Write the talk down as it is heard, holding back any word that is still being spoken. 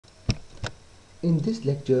In this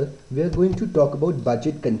lecture, we are going to talk about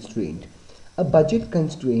budget constraint. A budget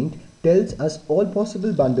constraint tells us all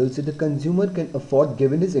possible bundles that the consumer can afford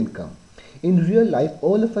given his income. In real life,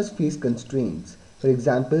 all of us face constraints. For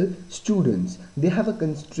example, students, they have a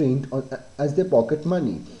constraint as their pocket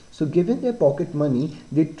money. So given their pocket money,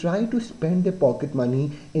 they try to spend their pocket money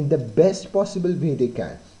in the best possible way they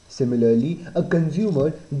can. Similarly, a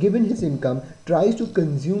consumer, given his income, tries to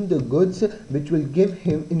consume the goods which will give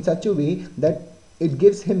him in such a way that it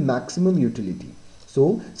gives him maximum utility.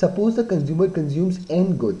 So, suppose the consumer consumes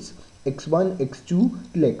n goods, x1,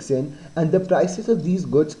 x2 till xn, and the prices of these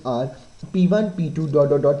goods are p1, p2,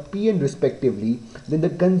 pn respectively, then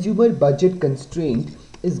the consumer budget constraint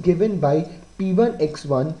is given by p1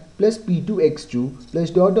 x1 plus p2 x2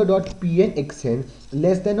 plus pn xn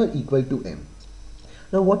less than or equal to m.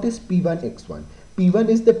 Now what is P1 X1? P1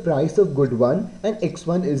 is the price of good 1 and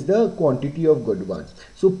X1 is the quantity of good 1.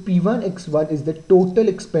 So P1 X1 is the total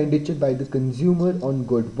expenditure by the consumer on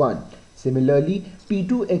good 1. Similarly,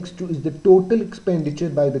 P2 X2 is the total expenditure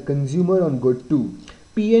by the consumer on good 2.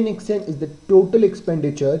 PN is the total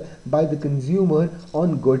expenditure by the consumer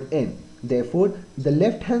on good N. Therefore, the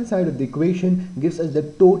left hand side of the equation gives us the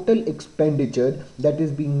total expenditure that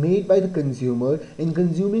is being made by the consumer in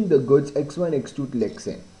consuming the goods x1, x2 till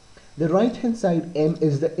xn. The right hand side M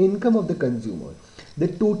is the income of the consumer. The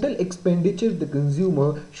total expenditure of the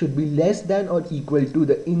consumer should be less than or equal to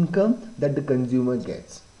the income that the consumer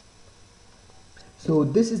gets. So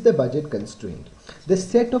this is the budget constraint. The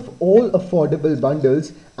set of all affordable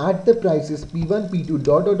bundles at the prices P1,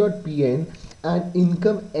 P2, Pn and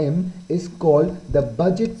income M is called the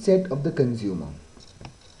budget set of the consumer.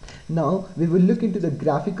 Now we will look into the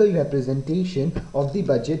graphical representation of the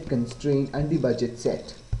budget constraint and the budget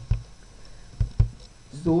set.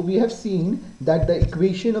 So we have seen that the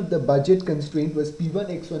equation of the budget constraint was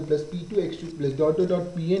P1 x1 plus P2 x2 plus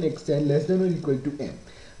Pn xn less than or equal to M.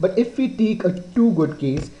 But if we take a two good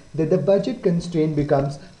case, then the budget constraint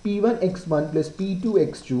becomes P1 x1 plus P2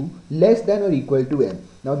 x2 less than or equal to M.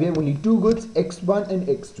 Now we have only two goods, x1 and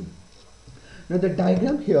x2. Now the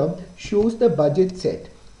diagram here shows the budget set.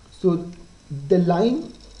 So the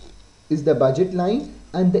line is the budget line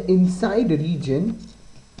and the inside region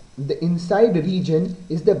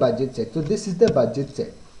is the budget set. So this is the budget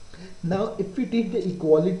set. Now if we take the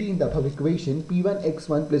equality in the above equation P1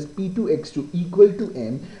 x1 plus P2 x2 equal to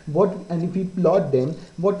M, and if we plot them,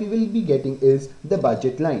 what we will be getting is the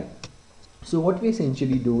budget line. So what we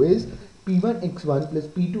essentially do is P1 x1 plus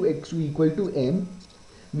P2 x2 equal to M.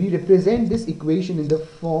 We represent this equation in the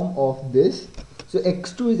form of this. So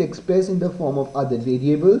x2 is expressed in the form of other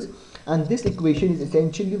variables, and this equation is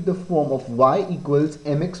essentially of the form of y equals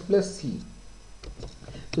mx plus c.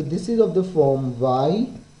 So this is of the form y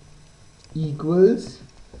equals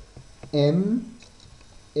mx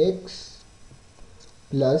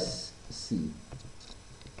plus c.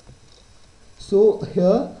 So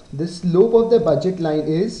here the slope of the budget line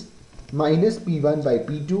is minus p1 by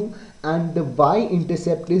p2 and the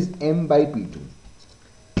y-intercept is m by p2.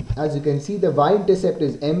 As you can see, the y-intercept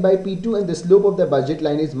is m by p2 and the slope of the budget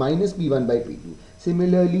line is minus p1 by p2.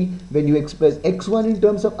 Similarly, when you express x1 in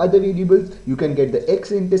terms of other variables, you can get the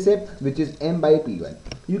x-intercept which is m by p1.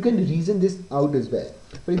 You can reason this out as well.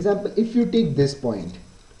 For example, if you take this point,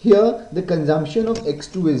 here the consumption of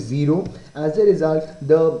x2 is 0. As a result,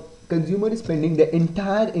 the consumer is spending the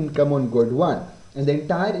entire income on good 1. And the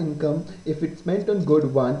entire income, if it's spent on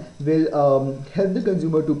good 1, will help the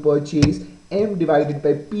consumer to purchase M divided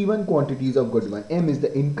by P1 quantities of good 1. M is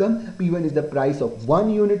the income, P1 is the price of 1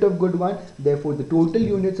 unit of good 1. Therefore, the total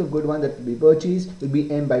units of good 1 that will be purchased will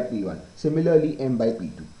be M by P1. Similarly, M by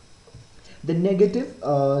P2. The negative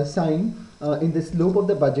sign in the slope of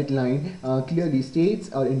the budget line clearly states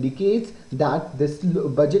or indicates that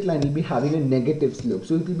the budget line will be having a negative slope.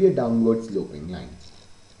 So it will be a downward sloping line.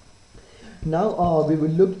 Now we will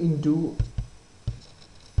look into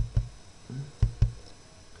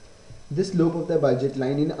the slope of the budget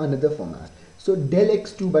line in another format. So del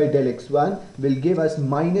x2 by del x1 will give us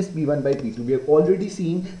minus p1 by p2. We have already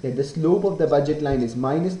seen that the slope of the budget line is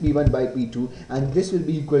minus p1 by p2 and this will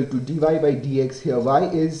be equal to dy by dx. Here y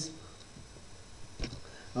is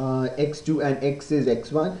x2 and x is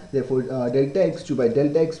x1. Therefore delta x2 by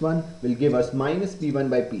delta x1 will give us minus p1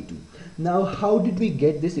 by p2. Now how did we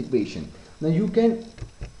get this equation? Now you can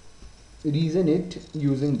reason it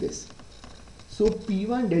using this. So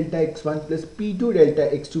P1 delta x1 plus P2 delta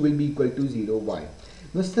x2 will be equal to 0, y.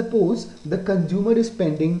 Now suppose the consumer is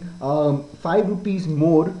spending 5 rupees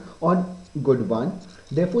more on good 1.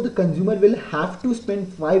 Therefore the consumer will have to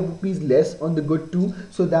spend 5 rupees less on the good 2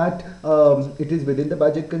 so that it is within the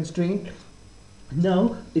budget constraint.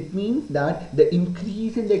 Now it means that the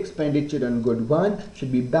increase in the expenditure on good 1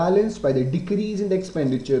 should be balanced by the decrease in the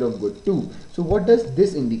expenditure of good 2. So what does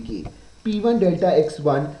this indicate? P1 delta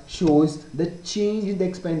x1 shows the change in the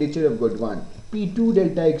expenditure of good 1. P2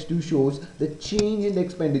 delta x2 shows the change in the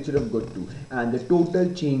expenditure of good 2, and the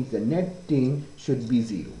total change, the net change, should be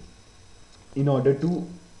 0 in order to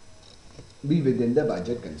be within the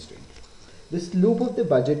budget constraint. The slope of the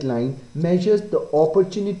budget line measures the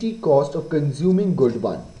opportunity cost of consuming good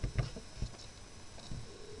 1.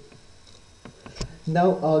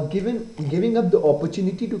 Now, giving up the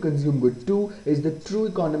opportunity to consume good 2 is the true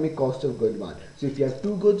economic cost of good 1. So, if you have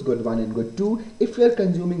two goods, good 1 and good 2, if you are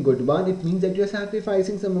consuming good 1, it means that you are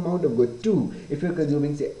sacrificing some amount of good 2. If you are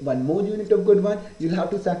consuming, say, one more unit of good 1, you'll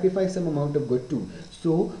have to sacrifice some amount of good 2.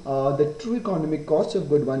 So, the true economic cost of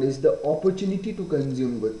good 1 is the opportunity to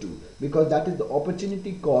consume good 2, because that is the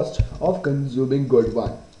opportunity cost of consuming good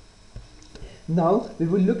 1. Now, we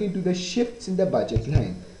will look into the shifts in the budget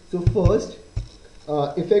line. So, first,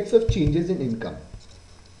 effects of changes in income.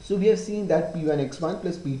 So we have seen that P1x1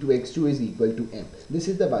 plus P2x2 is equal to M. This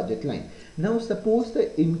is the budget line. Now suppose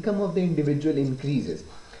the income of the individual increases.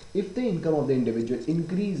 If the income of the individual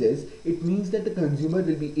increases, it means that the consumer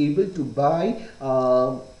will be able to buy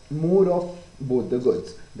more of both the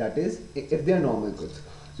goods. That is, if they are normal goods.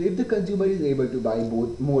 So if the consumer is able to buy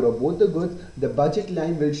more of both the goods, the budget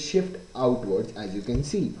line will shift outwards, as you can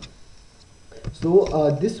see.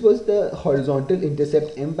 So this was the horizontal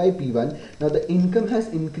intercept M by P1. Now the income has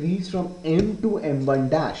increased from M to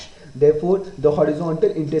M1 dash. Therefore, the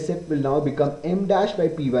horizontal intercept will now become M dash by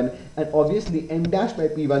P1, and obviously M dash by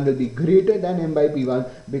P1 will be greater than M by P1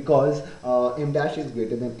 because M dash is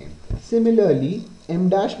greater than M. Similarly, M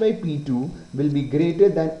dash by P2 will be greater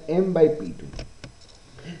than M by P2.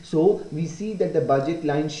 So we see that the budget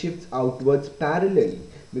line shifts outwards parallelly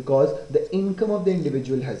because the income of the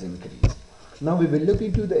individual has increased. Now we will look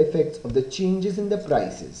into the effects of the changes in the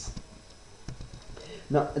prices.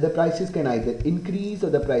 Now the prices can either increase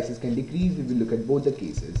or the prices can decrease. We will look at both the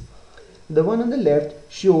cases. The one on the left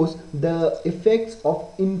shows the effects of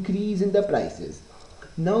increase in the prices.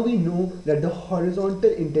 Now we know that the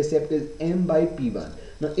horizontal intercept is M by P1.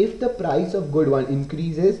 Now if the price of good 1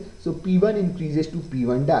 increases, so P1 increases to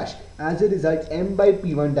P1 dash. As a result, M by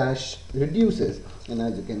P1 dash reduces, and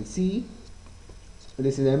as you can see,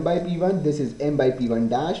 this is M by P1, this is M by P1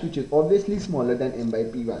 dash, which is obviously smaller than M by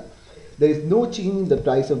P1. There is no change in the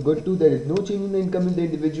price of good 2, there is no change in the income of the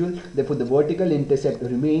individual, therefore the vertical intercept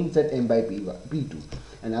remains at M by P2.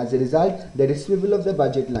 And as a result, there is swivel of the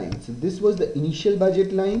budget line. So this was the initial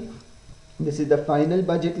budget line, this is the final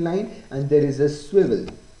budget line, and there is a swivel.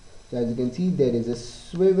 So as you can see, there is a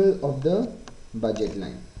swivel of the budget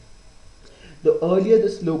line. The earlier the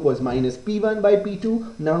slope was minus P1 by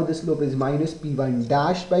P2, now the slope is minus P1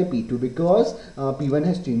 dash by P2 because P1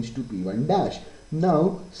 has changed to P1 dash.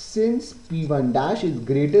 Now since P1 dash is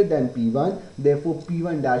greater than P1, therefore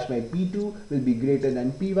P1 dash by P2 will be greater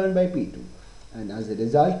than P1 by P2. And as a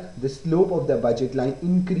result, the slope of the budget line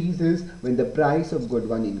increases when the price of good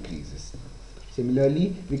 1 increases.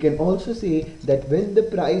 Similarly, we can also say that when the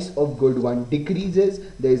price of good 1 decreases,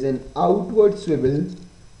 there is an outward swivel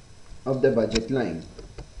of the budget line.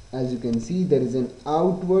 As you can see, there is an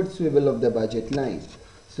outward swivel of the budget line.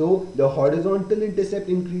 So the horizontal intercept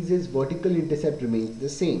increases, vertical intercept remains the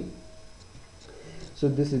same. So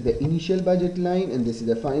this is the initial budget line and this is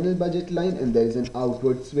the final budget line, and there is an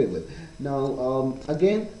outward swivel. Now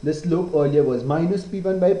again, the slope earlier was minus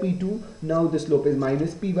P1 by P2, now the slope is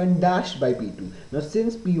minus P1 dash by P2. Now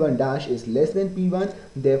since P1 dash is less than P1,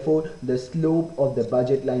 therefore the slope of the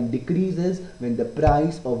budget line decreases when the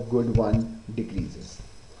price of good 1 decreases.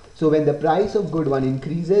 So when the price of good 1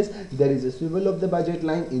 increases, there is a swivel of the budget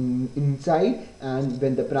line inside, and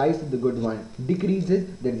when the price of the good 1 decreases,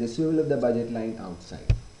 there is a swivel of the budget line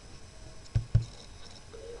outside.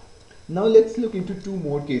 Now let's look into two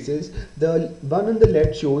more cases. The one on the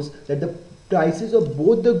left shows that the prices of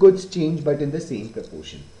both the goods change but in the same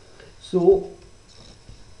proportion. So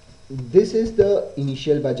this is the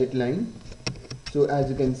initial budget line. So as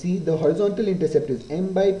you can see, the horizontal intercept is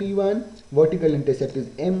M by P1, vertical intercept is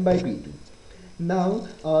M by P2. Now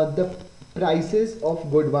the prices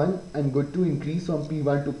of good 1 and good 2 increase from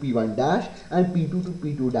P1 to P1 dash and P2 to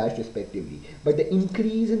P2 dash respectively. But the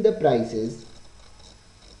increase in the prices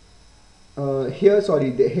here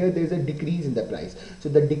there is a decrease in the price. So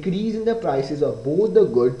the decrease in the prices of both the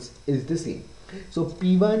goods is the same. So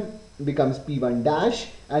P1 becomes P1 dash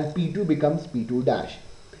and P2 becomes P2 dash.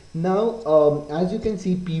 Now as you can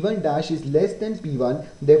see, P1 dash is less than P1,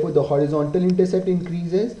 therefore the horizontal intercept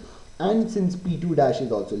increases, And since P2 dash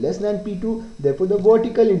is also less than P2, therefore the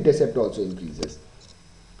vertical intercept also increases.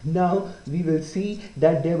 Now we will see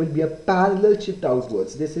that there will be a parallel shift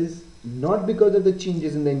outwards. This is not because of the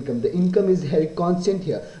changes in the income. The income is held constant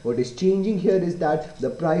here. What is changing here is that the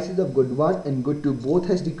prices of good 1 and good 2 both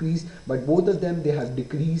has decreased, but both of them, they have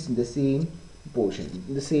decreased in the same portion,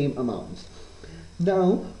 in the same amounts.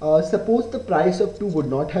 Now suppose the price of 2 would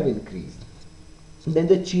not have increased, then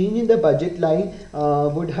the change in the budget line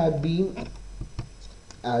would have been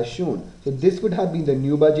as shown. So this would have been the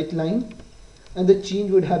new budget line, and the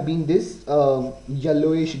change would have been this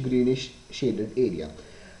yellowish greenish shaded area.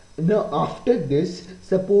 Now after this,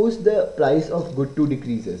 suppose the price of good 2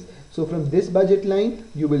 decreases. So from this budget line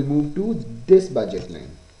you will move to this budget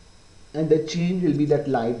line, and the change will be that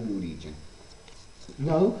light blue region.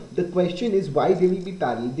 Now the question is why they will be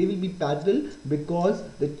parallel. They will be parallel because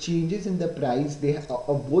the changes in the price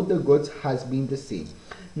of both the goods has been the same.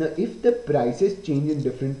 Now if the prices change in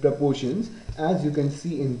different proportions, as you can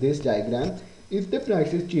see in this diagram, if the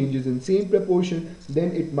prices changes in same proportion,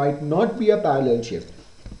 then it might not be a parallel shift.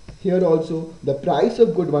 Here also the price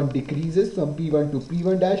of good 1 decreases from P1 to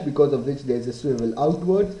P1 dash, because of which there is a swivel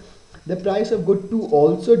outwards. The price of good 2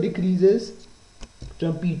 also decreases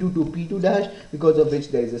from P2 to P2 dash, because of which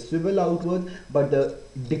there is a swivel outwards, but the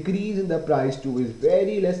decrease in the price 2 is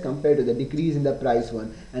very less compared to the decrease in the price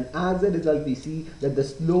 1, and as a result we see that the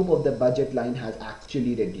slope of the budget line has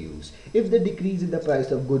actually reduced. If the decrease in the price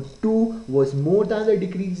of good 2 was more than the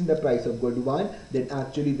decrease in the price of good 1, then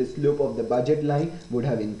actually the slope of the budget line would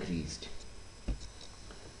have increased,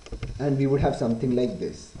 and we would have something like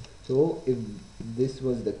this. So if this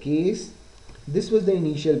was the case, this was the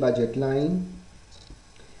initial budget line,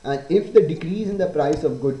 and if the decrease in the price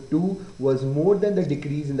of good 2 was more than the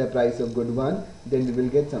decrease in the price of good 1, then we will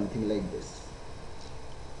get something like this.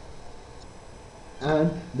 And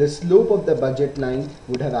the slope of the budget line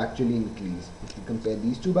would have actually increased. If you compare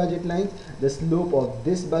these two budget lines, the slope of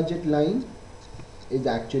this budget line is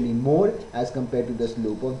actually more as compared to the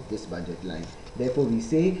slope of this budget line. Therefore we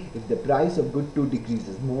say if the price of good 2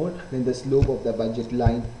 decreases more, then the slope of the budget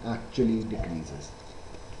line actually decreases.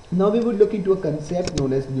 Now we would look into a concept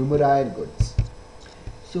known as numerier goods.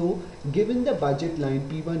 So given the budget line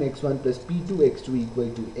P1x1 plus P2x2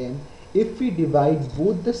 equal to m, if we divide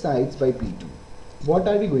both the sides by P2, what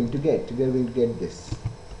are we going to get? We are going to get this.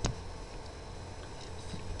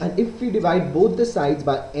 And if we divide both the sides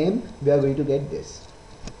by m, we are going to get this.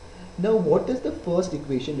 Now what does the first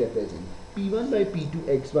equation represent? P1 by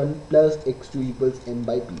P2 x1 plus x2 equals m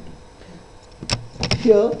by P2.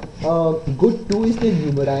 Here good 2 is the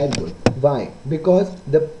numerier good. Why? Because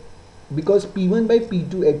P1 by P2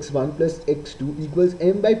 x1 plus x2 equals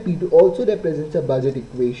m by P2 also represents a budget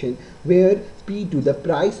equation where P2, the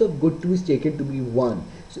price of good 2, is taken to be 1.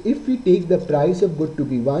 So if we take the price of good to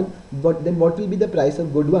be 1, then what will be the price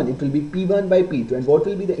of good 1? It will be P1 by P2. And what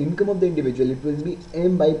will be the income of the individual? It will be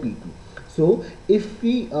m by P2. So if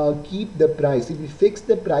we keep the price, if we fix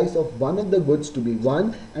the price of one of the goods to be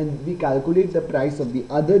 1 and we calculate the price of the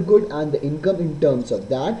other good and the income in terms of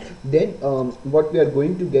that, then what we are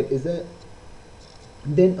going to get is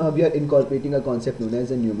we are incorporating a concept known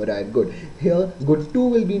as a numerier good. Here good 2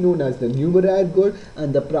 will be known as the numerier good,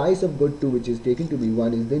 and the price of good 2, which is taken to be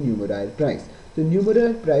 1, is the numerier price. The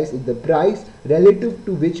numerier price is the price relative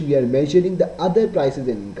to which we are measuring the other prices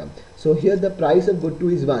in income. So here the price of good 2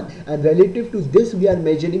 is 1, and relative to this we are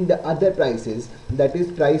measuring the other prices, that is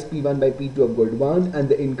price P1 by P2 of good 1 and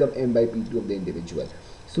the income m by P2 of the individual.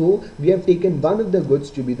 So we have taken one of the goods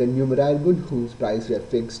to be the numerier good, whose price we have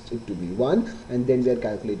fixed it to be 1, and then we are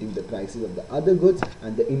calculating the prices of the other goods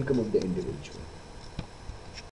and the income of the individual.